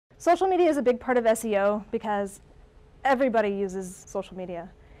Social media is a big part of SEO because everybody uses social media.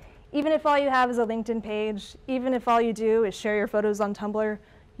 Even if all you have is a LinkedIn page, even if all you do is share your photos on Tumblr,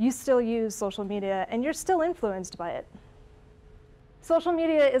 you still use social media and you're still influenced by it. Social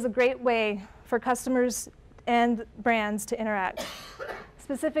media is a great way for customers and brands to interact.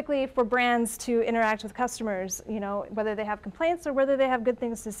 Specifically for brands to interact with customers, whether they have complaints or whether they have good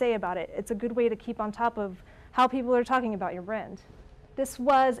things to say about it. It's a good way to keep on top of how people are talking about your brand. This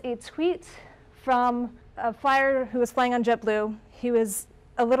was a tweet from a flyer who was flying on JetBlue. He was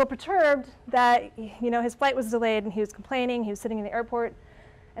a little perturbed that his flight was delayed and he was complaining. He was sitting in the airport.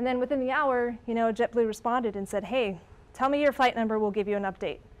 And then within the hour, JetBlue responded and said, hey, tell me your flight number, we'll give you an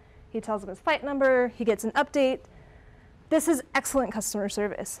update. He tells him his flight number, he gets an update. This is excellent customer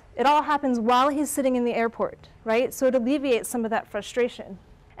service. It all happens while he's sitting in the airport, right? So it alleviates some of that frustration.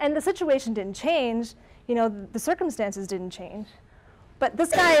 And the situation didn't change, the circumstances didn't change. But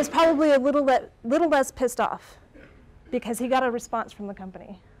this guy is probably a little less pissed off because he got a response from the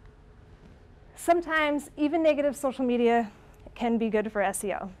company. Sometimes even negative social media can be good for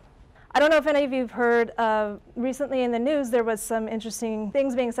SEO. I don't know if any of you have heard recently in the news there was some interesting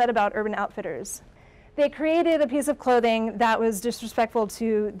things being said about Urban Outfitters. They created a piece of clothing that was disrespectful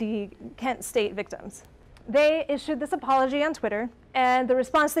to the Kent State victims. They issued this apology on Twitter, and the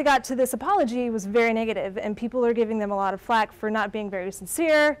response they got to this apology was very negative, and people are giving them a lot of flack for not being very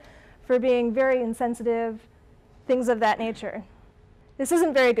sincere, for being very insensitive, things of that nature. This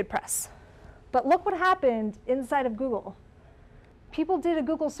isn't very good press. But look what happened inside of Google. People did a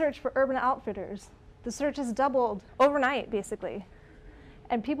Google search for Urban Outfitters. The searches doubled overnight, basically.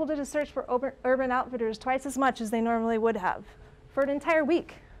 And people did a search for Urban Outfitters twice as much as they normally would have for an entire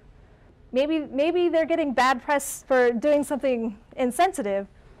week. Maybe they're getting bad press for doing something insensitive,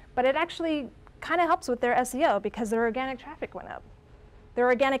 but it actually kind of helps with their SEO because their organic traffic went up. Their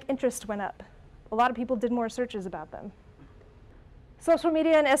organic interest went up. A lot of people did more searches about them. Social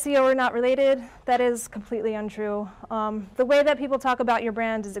media and SEO are not related. That is completely untrue. The way that people talk about your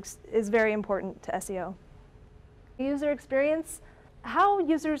brand is very important to SEO. User experience, how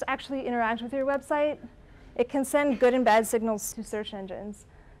users actually interact with your website, it can send good and bad signals to search engines.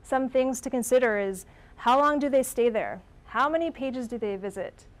 Some things to consider is how long do they stay there? How many pages do they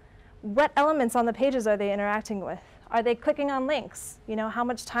visit? What elements on the pages are they interacting with? Are they clicking on links? How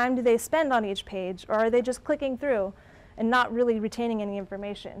much time do they spend on each page? Or are they just clicking through and not really retaining any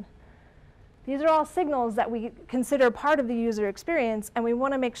information? These are all signals that we consider part of the user experience, and we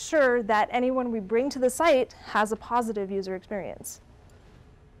want to make sure that anyone we bring to the site has a positive user experience.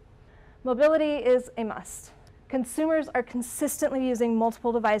 Mobility is a must. Consumers are consistently using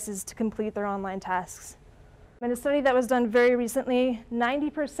multiple devices to complete their online tasks. In a study that was done very recently,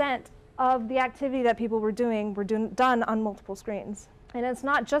 90% of the activity that people were doing done on multiple screens. And it's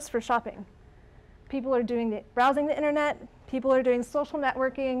not just for shopping. People are browsing the internet, people are doing social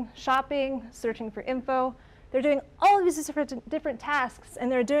networking, shopping, searching for info. They're doing all of these different tasks, and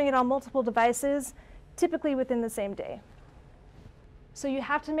they're doing it on multiple devices, typically within the same day. So you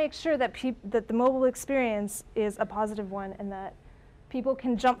have to make sure that the mobile experience is a positive one and that people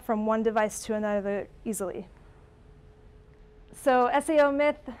can jump from one device to another easily. So SEO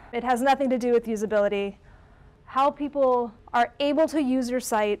myth, it has nothing to do with usability. How people are able to use your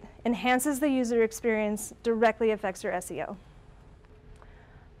site enhances the user experience, directly affects your SEO.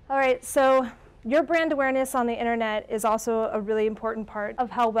 All right, so your brand awareness on the internet is also a really important part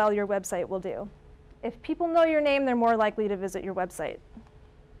of how well your website will do. If people know your name, they're more likely to visit your website.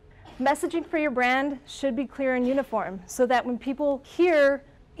 Messaging for your brand should be clear and uniform so that when people hear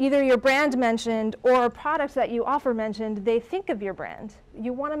either your brand mentioned or a product that you offer mentioned, they think of your brand.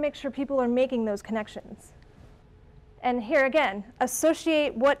 You want to make sure people are making those connections. And here again,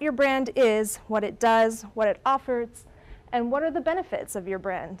 associate what your brand is, what it does, what it offers, and what are the benefits of your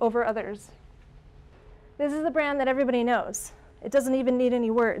brand over others. This is the brand that everybody knows. It doesn't even need any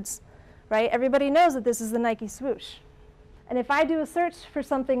words. Right? Everybody knows that this is the Nike swoosh. And if I do a search for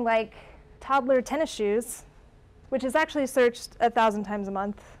something like toddler tennis shoes, which is actually searched 1,000 times a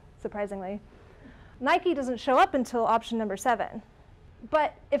month, surprisingly, Nike doesn't show up until option number 7.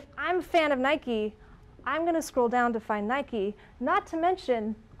 But if I'm a fan of Nike, I'm going to scroll down to find Nike, not to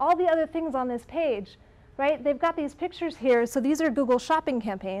mention all the other things on this page. Right? They've got these pictures here, so these are Google shopping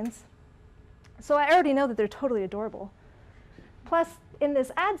campaigns. So I already know that they're totally adorable. Plus, in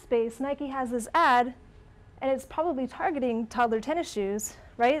this ad space, Nike has this ad, and it's probably targeting toddler tennis shoes,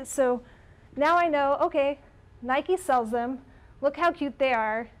 right? So now I know, okay, Nike sells them, look how cute they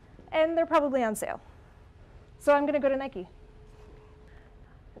are, and they're probably on sale. So I'm going to go to Nike.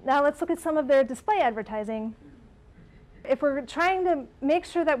 Now let's look at some of their display advertising. if we're trying to make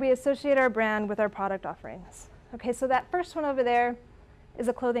sure that we associate our brand with our product offerings. Okay, so that first one over there is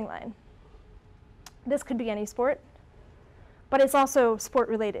a clothing line. This could be any sport, but it's also sport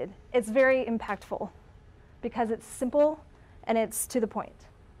related. It's very impactful because it's simple and it's to the point.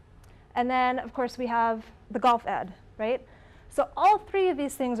 And then, of course, we have the golf ad, right? So all three of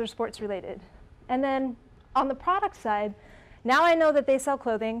these things are sports related. And then on the product side, now I know that they sell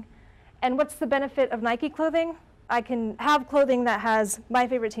clothing. And what's the benefit of Nike clothing? I can have clothing that has my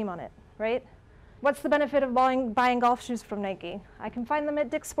favorite team on it, right? What's the benefit of buying golf shoes from Nike? I can find them at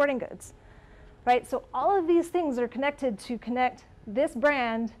Dick's Sporting Goods, right? So all of these things are connected to connect this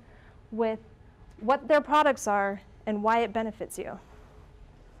brand with what their products are and why it benefits you.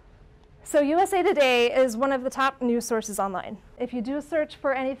 So USA Today is one of the top news sources online. If you do a search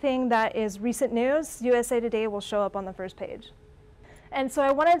for anything that is recent news, USA Today will show up on the first page. And so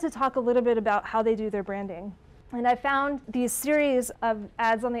I wanted to talk a little bit about how they do their branding. And I found these series of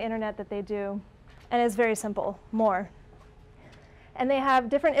ads on the internet that they do, and it's very simple, more. And they have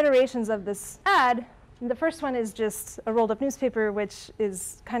different iterations of this ad. And the first one is just a rolled up newspaper, which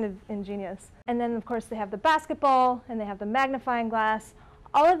is kind of ingenious. And then, of course, they have the basketball, and they have the magnifying glass.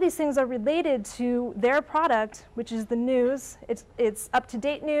 All of these things are related to their product, which is the news. It's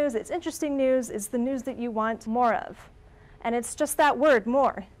up-to-date news, it's interesting news, it's the news that you want more of. And it's just that word,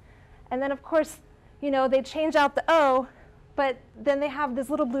 more. And then, of course, you know, they change out the O, but then they have this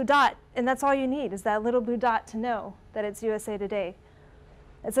little blue dot, and that's all you need, is that little blue dot to know that it's USA Today.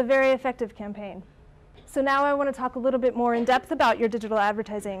 It's a very effective campaign. So now I want to talk a little bit more in depth about your digital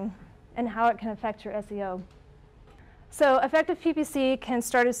advertising and how it can affect your SEO. So effective PPC can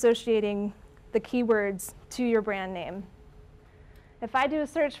start associating the keywords to your brand name. If I do a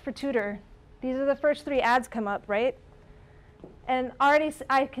search for tutor, these are the first three ads come up, right? And already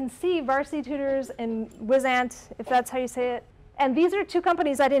I can see Varsity Tutors and Wizant, if that's how you say it. And these are two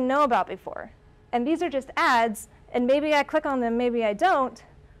companies I didn't know about before. And these are just ads, and maybe I click on them, maybe I don't.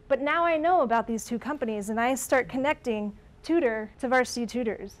 But now I know about these two companies, and I start connecting tutor to Varsity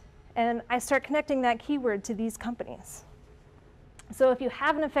Tutors. And I start connecting that keyword to these companies. So if you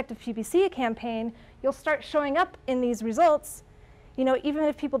have an effective PPC campaign, you'll start showing up in these results. You know, even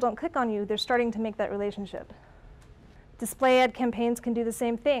if people don't click on you, they're starting to make that relationship. Display ad campaigns can do the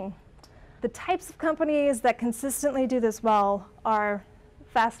same thing. The types of companies that consistently do this well are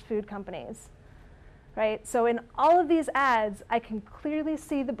fast food companies, right? So in all of these ads, I can clearly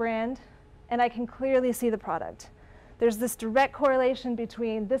see the brand, and I can clearly see the product. There's this direct correlation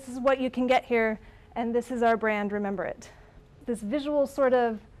between this is what you can get here, and this is our brand, remember it. This visual sort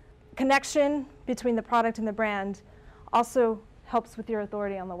of connection between the product and the brand also helps with your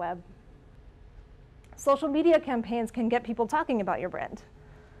authority on the web. Social media campaigns can get people talking about your brand.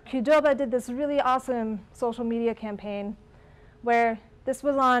 Qdoba did this really awesome social media campaign where this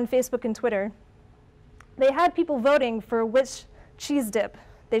was on Facebook and Twitter. They had people voting for which cheese dip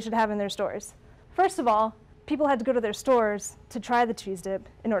they should have in their stores. First of all, people had to go to their stores to try the cheese dip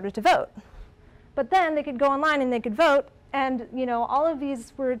in order to vote. But then they could go online and they could vote, and you know, all of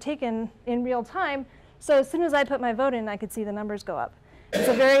these were taken in real time, so as soon as I put my vote in, I could see the numbers go up. It's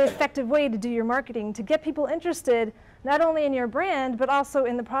a very effective way to do your marketing, to get people interested not only in your brand, but also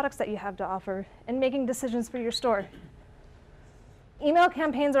in the products that you have to offer and making decisions for your store. Email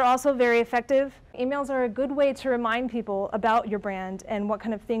campaigns are also very effective. Emails are a good way to remind people about your brand and what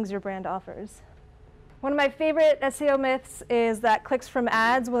kind of things your brand offers. One of my favorite SEO myths is that clicks from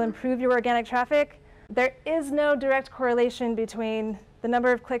ads will improve your organic traffic. There is no direct correlation between the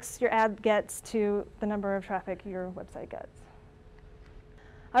number of clicks your ad gets to the number of traffic your website gets.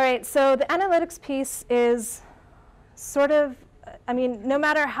 All right, so the analytics piece is sort of, I mean, no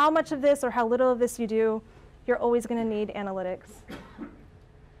matter how much of this or how little of this you do, you're always going to need analytics.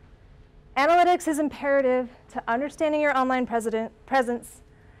 Analytics is imperative to understanding your online presence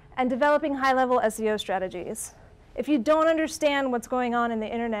and developing high-level SEO strategies. If you don't understand what's going on in the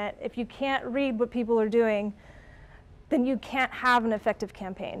internet, if you can't read what people are doing, then you can't have an effective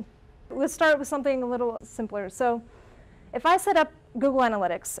campaign. Let's start with something a little simpler. So if I set up Google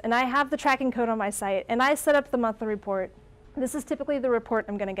Analytics and I have the tracking code on my site and I set up the monthly report, this is typically the report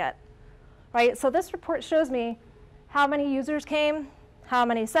I'm going to get, right? So this report shows me how many users came, how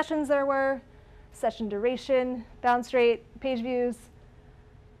many sessions there were, session duration, bounce rate, page views.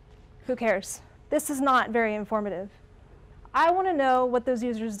 Who cares? This is not very informative. I want to know what those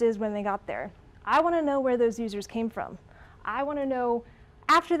users did when they got there. I want to know where those users came from. I want to know,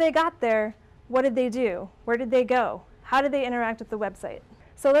 after they got there, what did they do? Where did they go? How did they interact with the website?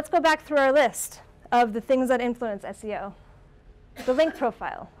 So let's go back through our list of the things that influence SEO. The link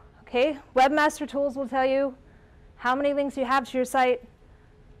profile. Okay? Webmaster Tools will tell you how many links you have to your site,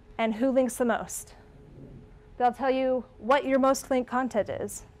 and who links the most. They'll tell you what your most linked content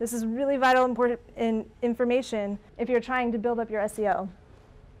is. This is really vital, important information if you're trying to build up your SEO.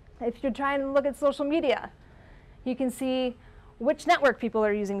 If you're trying to look at social media, you can see which network people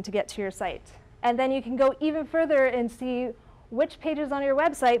are using to get to your site. And then you can go even further and see which pages on your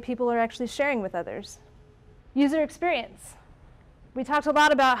website people are actually sharing with others. User experience. We talked a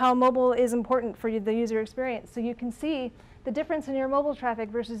lot about how mobile is important for the user experience. So you can see the difference in your mobile traffic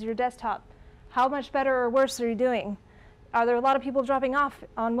versus your desktop. How much better or worse are you doing? Are there a lot of people dropping off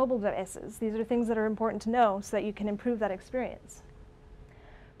on mobile devices? These are things that are important to know so that you can improve that experience.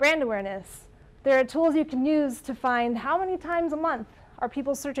 Brand awareness. There are tools you can use to find how many times a month are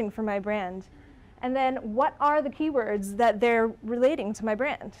people searching for my brand. And then what are the keywords that they're relating to my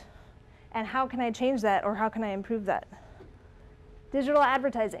brand? And how can I change that, or how can I improve that? Digital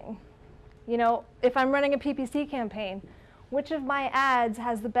advertising. You know, if I'm running a PPC campaign, which of my ads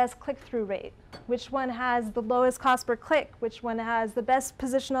has the best click-through rate? Which one has the lowest cost per click? Which one has the best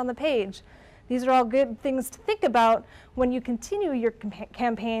position on the page? These are all good things to think about when you continue your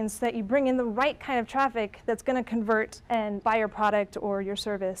campaigns so that you bring in the right kind of traffic that's going to convert and buy your product or your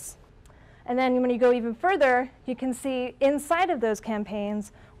service. And then when you go even further, you can see inside of those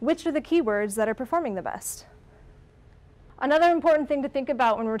campaigns which are the keywords that are performing the best. Another important thing to think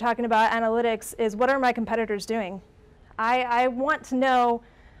about when we're talking about analytics is, what are my competitors doing? I want to know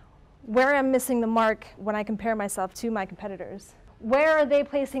where I'm missing the mark when I compare myself to my competitors. Where are they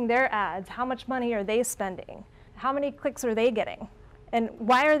placing their ads? How much money are they spending? How many clicks are they getting? And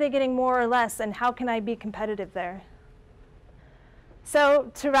why are they getting more or less, and how can I be competitive there?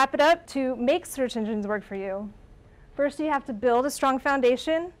 So to wrap it up, to make search engines work for you, first you have to build a strong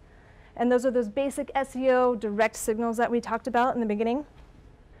foundation, and those are those basic SEO direct signals that we talked about in the beginning.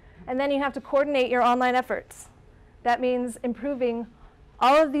 And then you have to coordinate your online efforts. That means improving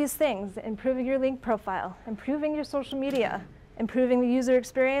all of these things: improving your link profile, improving your social media, improving the user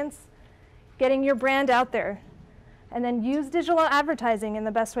experience, getting your brand out there, and then use digital advertising in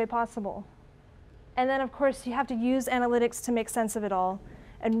the best way possible. And then, of course, you have to use analytics to make sense of it all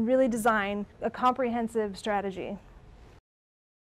and really design a comprehensive strategy.